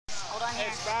here.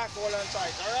 Heads back, hold on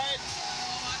tight, alright?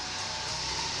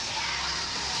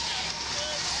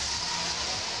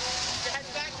 Your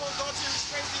heads back, hold on to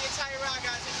restrain the entire ride,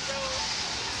 guys. Here we go.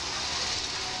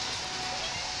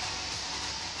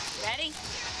 Ready?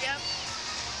 Yep.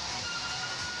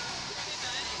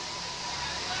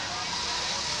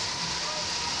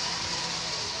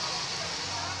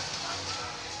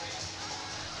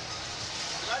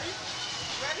 Ready?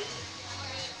 Ready?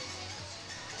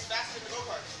 It's faster than the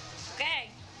go-kart. Okay.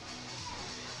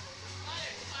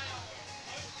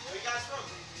 Where you guys from?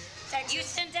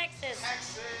 Houston, Texas.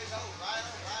 Texas. Alright.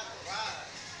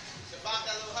 Survived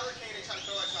that little hurricane they tried to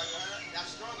throw at you, huh? Y'all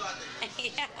strong out there.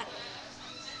 Yeah.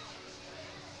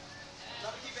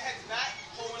 Now keep your heads back,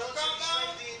 hold on to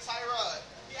straight the entire ride.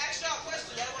 He asked y'all a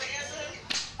question, y'all want to answer him?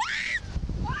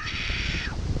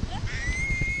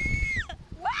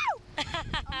 Woo! Oh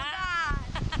my God!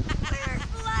 We're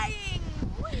flying!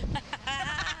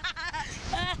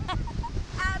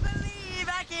 I believe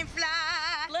I can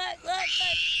fly! Look.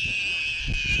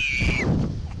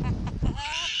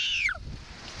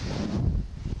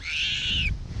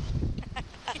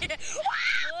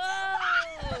 Whoa!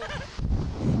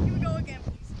 Can we go again,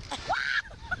 please?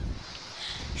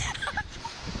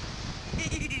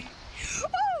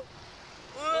 Woo!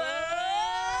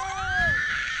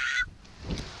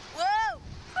 Whoa!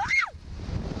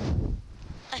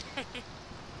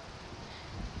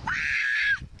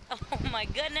 Oh my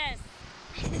goodness.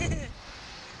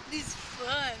 This is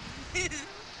fun.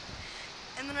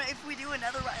 And then if we do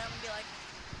another ride, I'm gonna be like,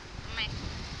 meh.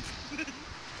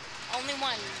 Only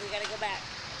one. We gotta go back.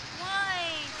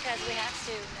 Why? Because we have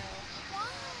to. No. Why?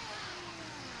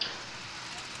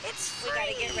 It's free. We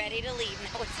gotta get ready to leave.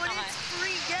 No, it's But not. it's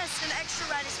free. Yes, an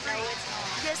extra ride is free. No, it's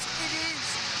not. Yes, it is.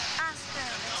 Ask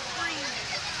them. It's free.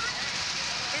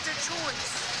 It's a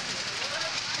choice.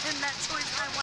 And that choice I want.